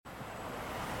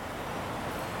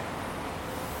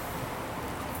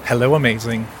Hello,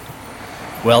 amazing.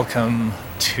 Welcome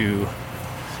to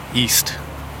East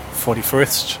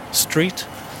 41st Street,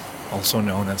 also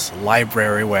known as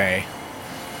Library Way,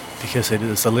 because it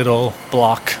is a little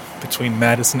block between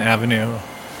Madison Avenue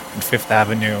and Fifth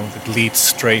Avenue that leads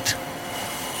straight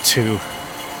to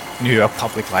New York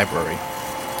Public Library.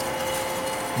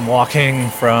 I'm walking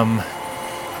from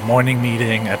a morning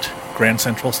meeting at Grand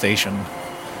Central Station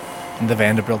in the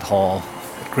Vanderbilt Hall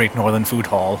at Great Northern Food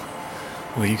Hall,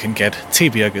 where you can get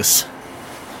tebirkes,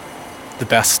 the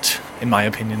best, in my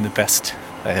opinion, the best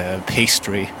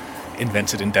pastry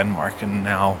invented in Denmark and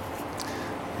now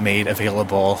made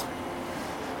available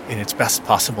in its best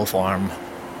possible form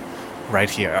right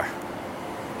here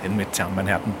in Midtown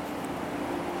Manhattan.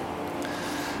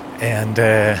 And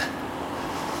a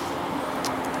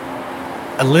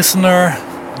listener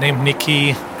named Nikki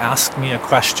asked me a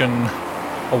question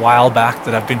a while back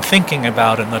that I've been thinking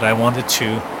about and that I wanted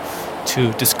to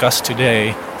discuss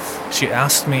today. She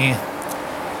asked me,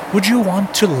 would you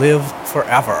want to live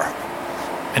forever?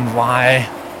 And why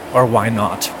or why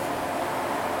not?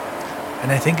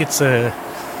 And I think it's an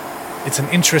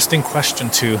interesting question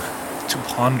to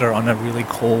ponder on a really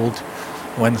cold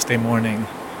Wednesday morning.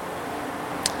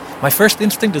 My first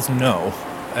instinct is no.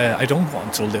 I don't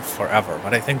want to live forever,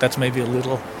 but I think that's maybe a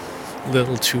little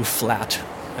too flat.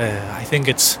 I think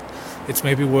it's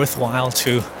maybe worthwhile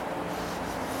to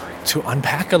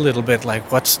unpack a little bit,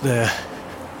 like what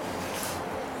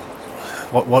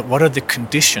are the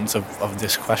conditions of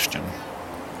this question?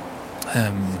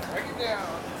 Are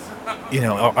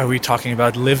we talking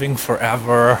about living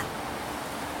forever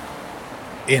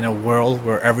in a world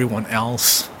where everyone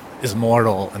else is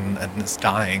mortal and is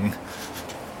dying?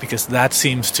 Because that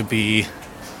seems to be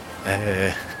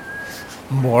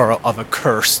more of a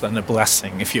curse than a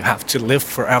blessing. If you have to live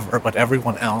forever, but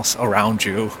everyone else around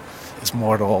you is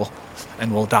mortal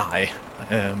and will die.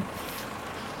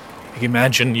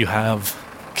 Imagine you have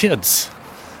kids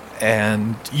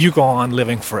and you go on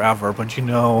living forever, but you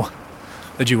know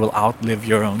that you will outlive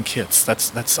your own kids.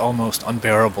 That's almost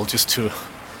unbearable just to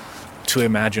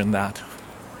imagine that.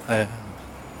 And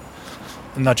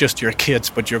not just your kids,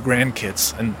 but your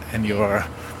grandkids and your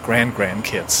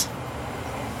grandkids.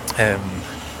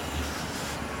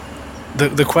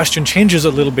 The question changes a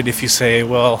little bit if you say,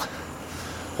 well,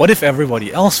 what if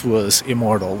everybody else was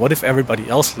immortal? What if everybody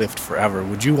else lived forever?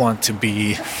 Would you want to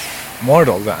be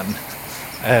mortal then?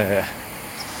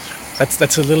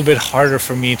 That's a little bit harder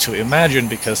for me to imagine,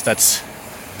 because that's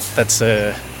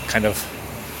a kind of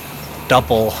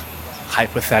double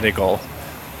hypothetical.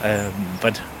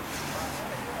 But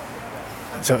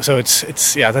so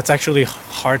it's that's actually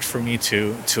hard for me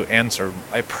to answer.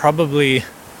 It probably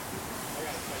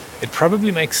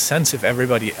makes sense if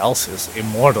everybody else is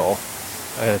immortal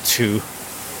to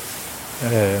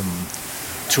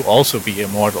also be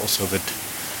immortal, so that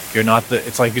you're not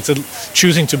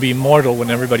choosing to be immortal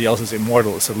when everybody else is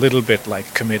immortal. It's a little bit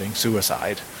like committing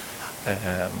suicide.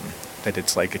 That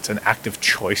it's an active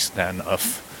choice then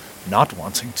of not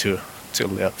wanting to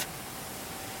live.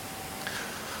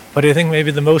 But I think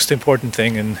maybe the most important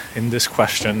thing in this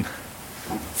question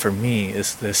for me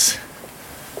is this,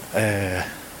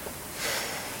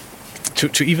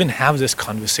 to even have this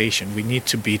conversation, we need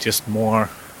to be just more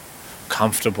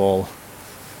comfortable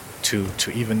to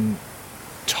even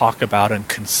talk about and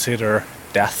consider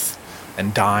death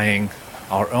and dying,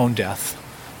 our own death,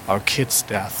 our kids'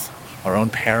 death, our own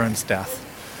parents' death.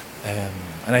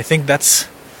 And I think that's,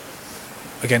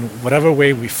 again, whatever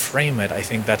way we frame it, I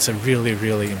think that's a really,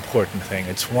 really important thing.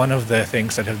 It's one of the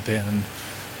things that have been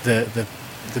the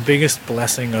biggest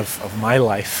blessing of my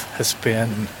life, has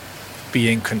been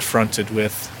being confronted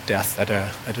with death at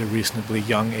a reasonably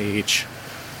young age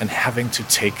and having to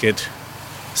take it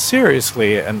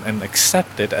seriously and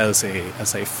accept it as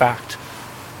a fact.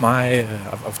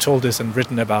 I've told this and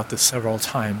written about this several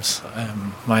times.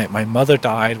 My mother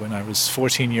died when I was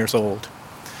 14 years old,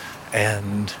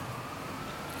 and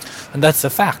that's a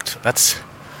fact.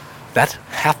 That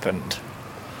happened.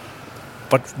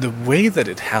 But the way that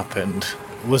it happened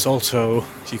was also,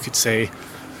 you could say,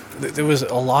 there was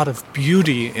a lot of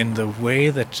beauty in the way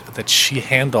that she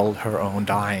handled her own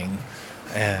dying.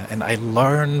 And I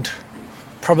learned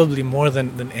probably more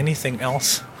than anything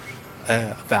else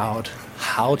about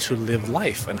how to live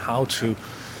life and how to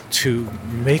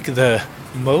make the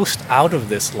most out of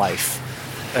this life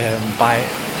by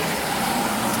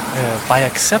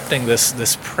accepting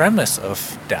this premise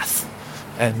of death.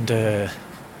 And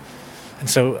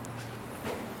so,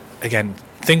 again,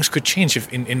 things could change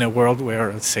if in a world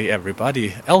where, let's say,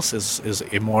 everybody else is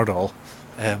immortal.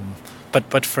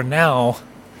 But for now,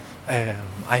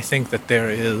 I think that there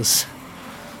is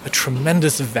a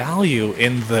tremendous value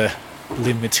in the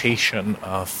limitation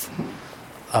of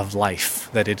life,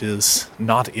 that it is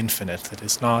not infinite, that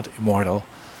it's not immortal.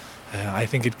 I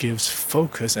think it gives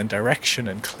focus and direction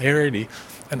and clarity,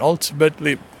 and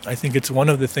ultimately I think it's one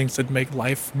of the things that make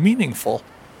life meaningful,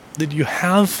 that you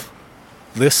have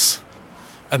this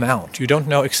amount. You don't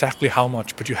know exactly how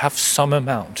much, but you have some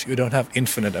amount. You don't have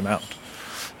infinite amount,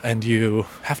 and you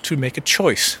have to make a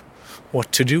choice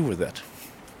what to do with it.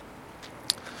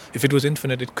 If it was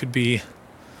infinite, it could be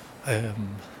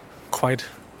quite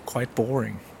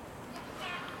boring.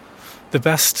 The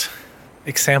best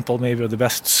example, maybe, or the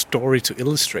best story to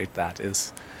illustrate that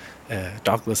is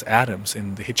Douglas Adams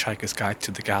in The Hitchhiker's Guide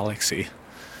to the Galaxy,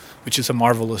 which is a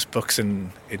marvelous book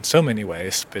in so many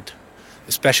ways, but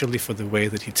especially for the way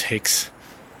that he takes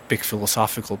big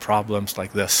philosophical problems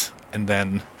like this and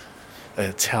then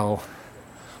tell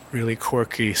really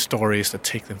quirky stories that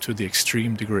take them to the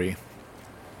extreme degree.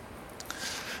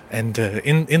 And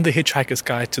in The Hitchhiker's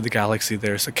Guide to the Galaxy,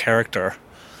 there's a character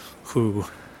who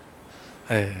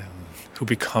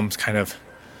becomes kind of,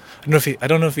 I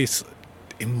don't know if he's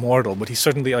immortal, but he's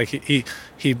certainly like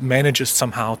he manages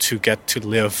somehow to get to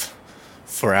live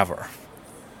forever.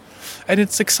 And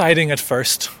it's exciting at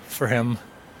first for him,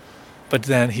 but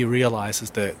then he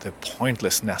realizes the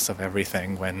pointlessness of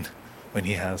everything when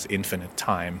he has infinite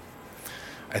time.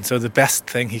 And so the best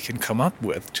thing he can come up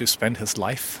with to spend his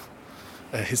life,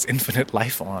 his infinite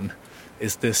life on,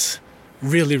 is this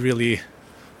really, really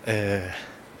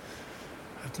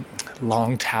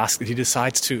long task that he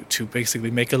decides to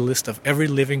basically make a list of every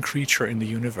living creature in the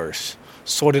universe,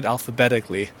 sorted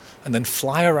alphabetically, and then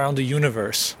fly around the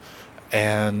universe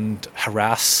and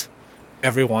harass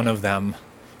every one of them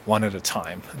one at a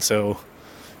time. And so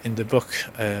in the book,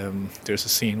 there's a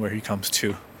scene where he comes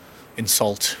to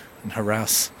insult and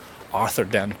harass Arthur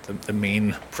Dent, the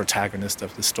main protagonist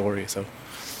of the story. So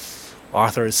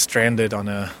Arthur is stranded on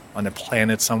a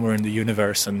planet somewhere in the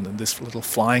universe, and this little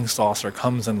flying saucer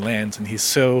comes and lands, and he's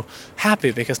so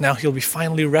happy because now he'll be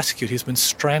finally rescued. He's been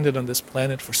stranded on this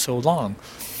planet for so long.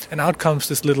 And out comes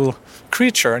this little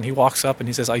creature, and he walks up and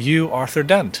he says, "Are you Arthur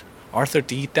Dent? Arthur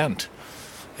D. Dent?"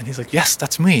 And he's like, "Yes,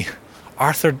 that's me.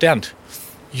 Arthur Dent.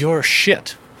 You're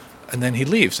shit." And then he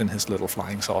leaves in his little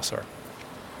flying saucer.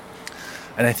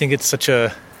 And I think it's such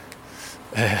a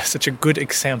good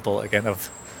example again of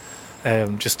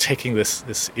just taking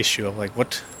this issue of like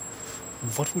what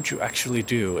would you actually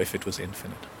do if it was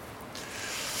infinite?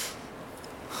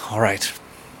 All right.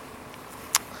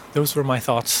 Those were my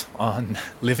thoughts on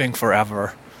living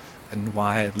forever and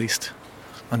why, at least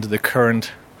under the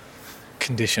current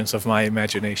conditions of my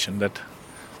imagination, that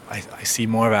I see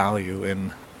more value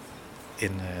in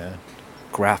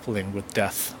grappling with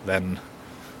death than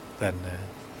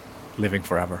living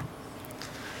forever.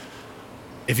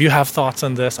 If you have thoughts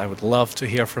on this, I would love to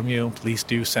hear from you. Please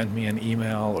do send me an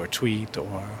email or tweet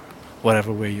or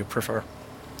whatever way you prefer.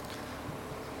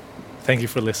 Thank you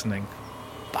for listening.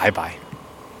 Bye-bye.